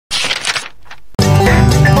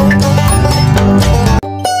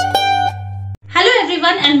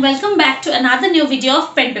and welcome back to another new video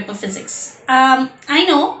of pen paper physics. I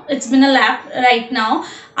know it's been a lap right now.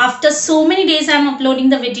 After so many days I'm uploading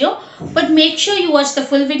the video, but make sure you watch the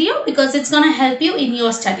full video because it's gonna help you in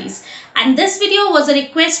your studies. And this video was a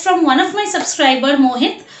request from one of my subscriber,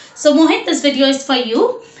 Mohit. So Mohit, this video is for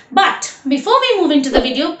you. But before we move into the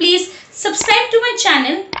video, please subscribe to my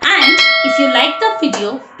channel, and if you like the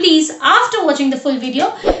video, please after watching the full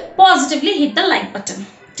video, positively hit the like button.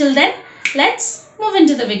 Till then, let's move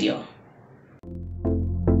into the video.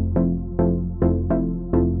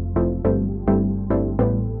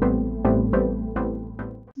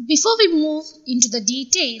 Before we move into the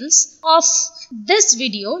details of this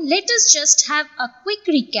video, let us just have a quick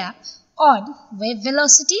recap on wave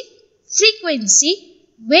velocity, frequency,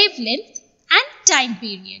 wavelength and time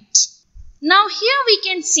period. Now here we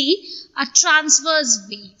can see a transverse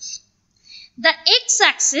wave. The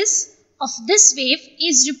x-axis of this wave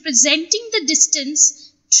is representing the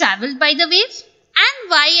distance travelled by the wave,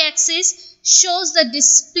 and y-axis shows the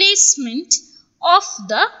displacement of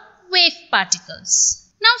the wave particles.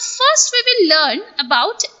 Now first we will learn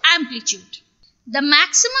about amplitude. The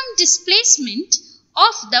maximum displacement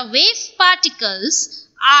of the wave particles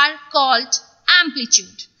are called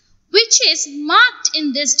amplitude, which is marked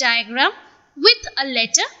in this diagram with a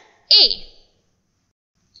letter A.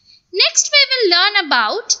 Next we will learn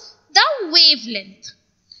about the wavelength.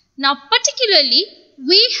 Now particularly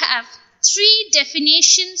we have three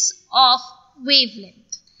definitions of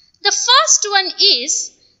wavelength. The first one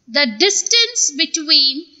is the distance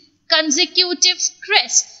between consecutive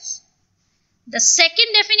crests. The second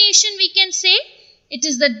definition we can say it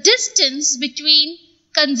is the distance between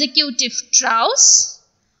consecutive troughs,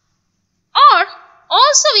 or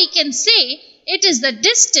also we can say it is the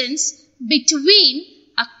distance between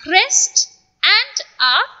a crest and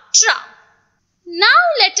a trough. Now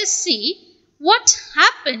let us see what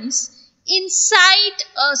happens inside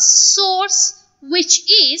a source which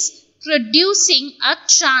is producing a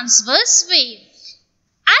transverse wave.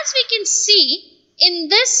 As we can see in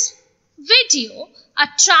this video, a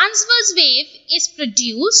transverse wave is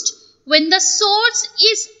produced when the source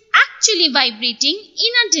is actually vibrating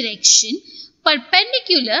in a direction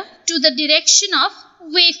perpendicular to the direction of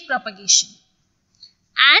wave propagation.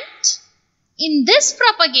 And in this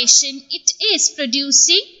propagation, it is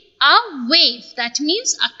producing a wave, that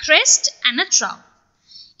means a crest and a trough.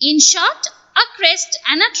 In short, a crest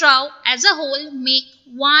and a trough as a whole make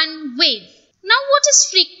one wave. Now what is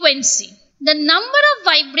frequency? The number of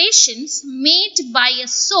vibrations made by a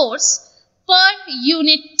source per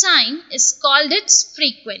unit time is called its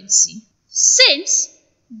frequency. Since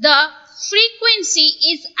the frequency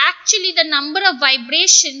is actually the number of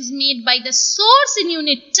vibrations made by the source in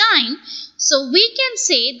unit time, so we can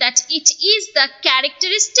say that it is the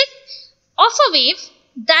characteristic of a wave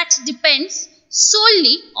that depends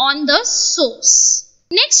solely on the source.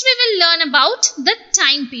 Next we will learn about the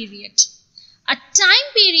time period. A time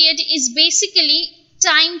period is basically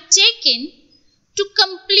time taken to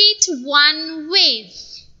complete one wave.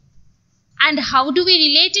 And how do we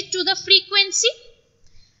relate it to the frequency?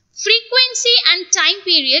 Frequency and time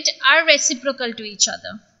period are reciprocal to each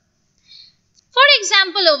other. For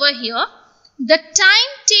example, over here, the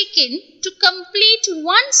time taken to complete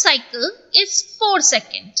one cycle is 4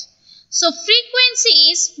 seconds. So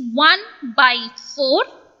frequency is 1 by 4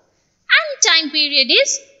 and time period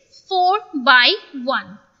is 4 by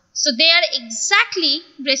 1. So they are exactly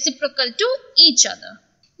reciprocal to each other.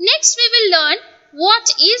 Next we will learn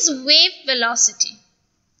what is wave velocity.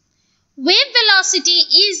 Wave velocity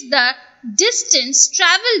is the distance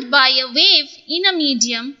travelled by a wave in a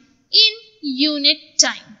medium in unit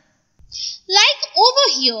time. Like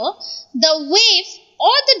over here, the wave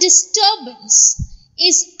or the disturbance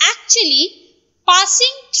is actually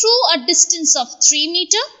passing through a distance of 3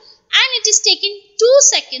 meters, and it is taking 2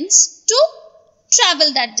 seconds to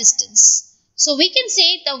travel that distance. So we can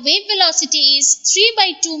say the wave velocity is 3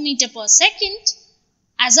 by 2 meter per second,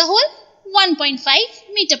 as a whole 1.5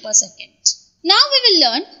 meter per second. Now we will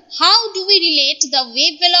learn how do we relate the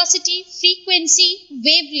wave velocity, frequency,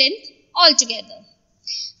 wavelength all together.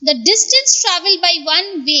 The distance travelled by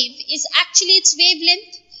one wave is actually its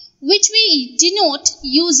wavelength, which we denote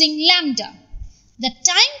using lambda. The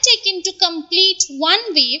time taken to complete one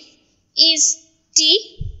wave is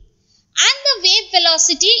t, and the wave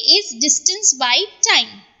velocity is distance by time.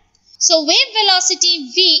 So wave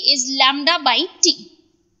velocity v is lambda by t.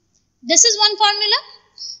 This is one formula.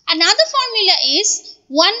 Another formula is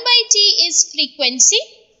 1 by t is frequency.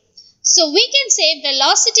 So we can say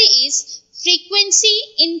velocity is frequency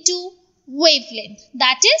into wavelength.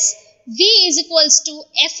 That is v is equals to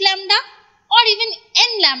f lambda or even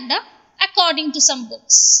n lambda according to some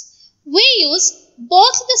books. We use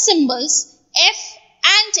both the symbols f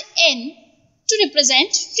and n to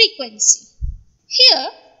represent frequency. Here,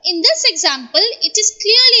 in this example, it is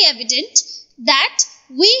clearly evident that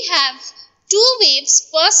we have 2 waves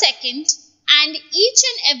per second and each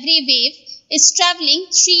and every wave is traveling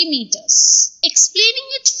 3 meters. Explaining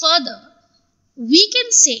it further, we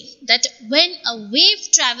can say that when a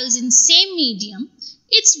wave travels in same medium,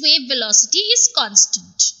 its wave velocity is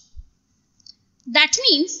constant. That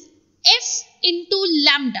means f into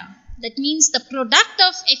lambda. That means the product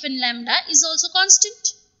of f and lambda is also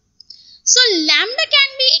constant. So lambda can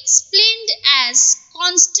be explained as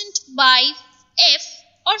constant by f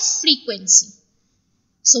or frequency.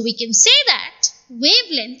 So we can say that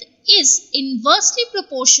wavelength is inversely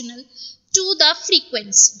proportional to the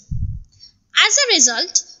frequency. As a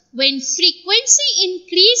result, when frequency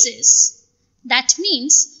increases, that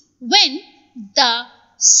means when the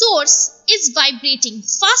source is vibrating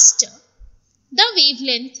faster, the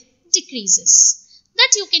wavelength decreases.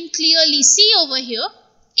 That you can clearly see over here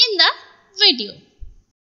in the video.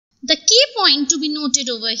 The key point to be noted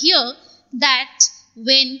over here that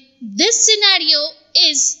when this scenario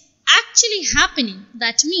is actually happening,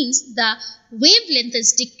 that means the wavelength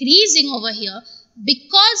is decreasing over here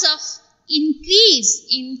because of increase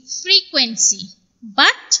in frequency,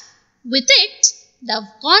 but with it the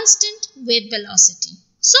constant wave velocity.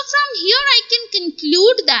 So from here I can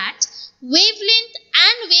conclude that wavelength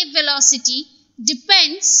and wave velocity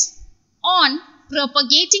depends on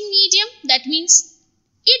propagating medium. That means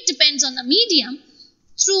it depends on the medium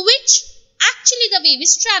through which actually the wave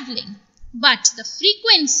is traveling. But the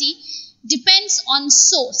frequency depends on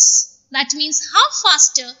source. That means how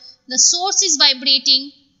faster the source is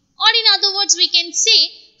vibrating, or in other words we can say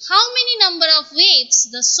how many number of waves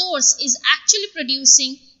the source is actually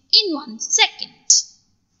producing in 1 second.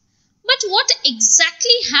 But what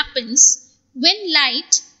exactly happens when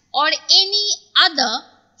light or any other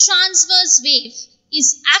transverse wave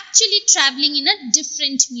is actually traveling in a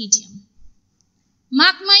different medium?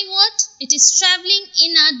 Mark my word, it is traveling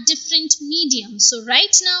in a different medium. So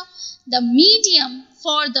right now, the medium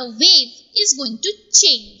for the wave is going to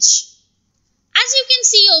change. As you can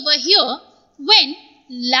see over here, when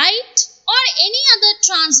light or any other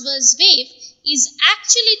transverse wave is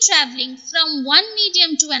actually traveling from one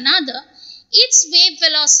medium to another, its wave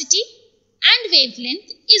velocity and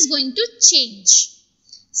wavelength is going to change,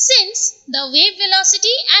 since the wave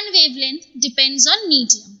velocity and wavelength depends on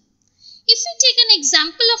medium. If we take an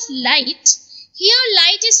example of light, here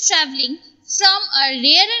light is traveling from a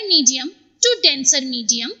rarer medium to denser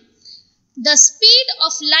medium. The speed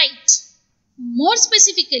of light, more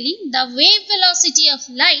specifically the wave velocity of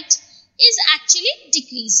light, is actually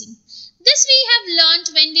decreasing. This we have learnt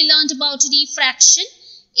when we learnt about refraction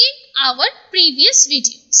in our previous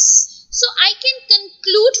videos. So I can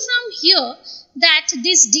conclude from here that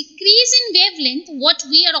this decrease in wavelength, what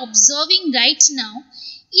we are observing right now,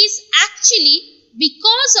 is actually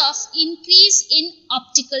because of increase in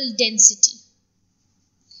optical density.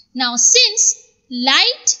 Now since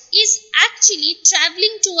light is actually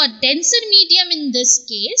traveling to a denser medium in this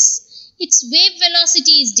case, its wave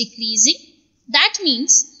velocity is decreasing. That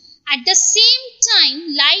means at the same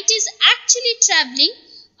time light is actually traveling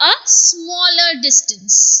a smaller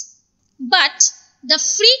distance. But the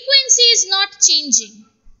frequency is not changing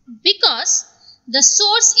because the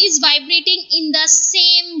source is vibrating in the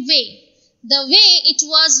same way, the way it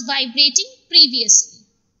was vibrating previously.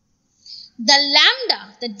 The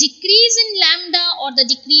lambda, the decrease in lambda or the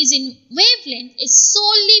decrease in wavelength is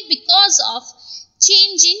solely because of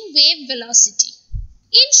change in wave velocity.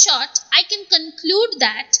 In short, I can conclude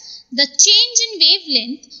that the change in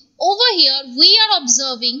wavelength over here we are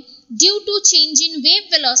observing due to change in wave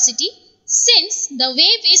velocity, since the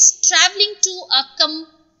wave is traveling to a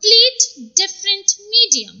complete different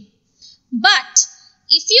medium. But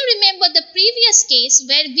if you remember the previous case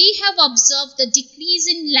where we have observed the decrease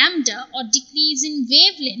in lambda or decrease in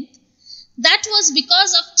wavelength, that was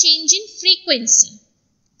because of change in frequency,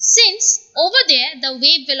 since over there the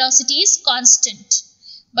wave velocity is constant.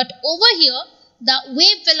 But over here the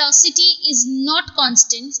wave velocity is not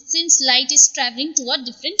constant, since light is traveling to a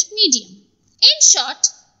different medium. In short,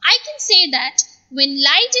 I can say that when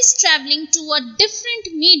light is traveling to a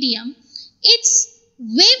different medium, its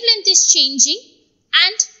wavelength is changing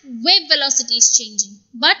and wave velocity is changing,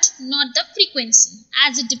 but not the frequency,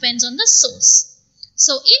 as it depends on the source.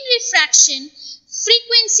 So in refraction,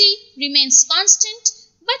 frequency remains constant,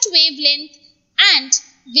 but wavelength and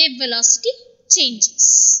wave velocity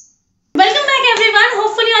changes. Welcome back everyone,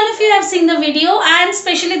 hopefully all of you have seen the video, and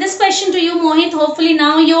especially this question to you, Mohit. Hopefully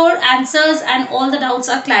now your answers and all the doubts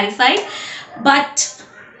are clarified. But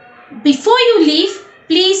before you leave,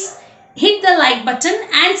 please hit the like button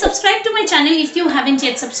and subscribe to my channel if you haven't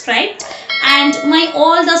yet subscribed. And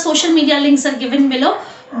all the social media links are given below.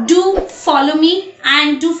 Do follow me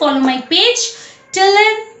and do follow my page. Till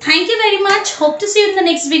then, thank you very much. Hope to see you in the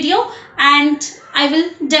next video, and I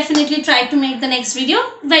will definitely try to make the next video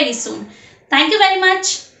very soon. Thank you very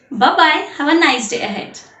much. Bye bye. Have a nice day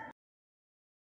ahead.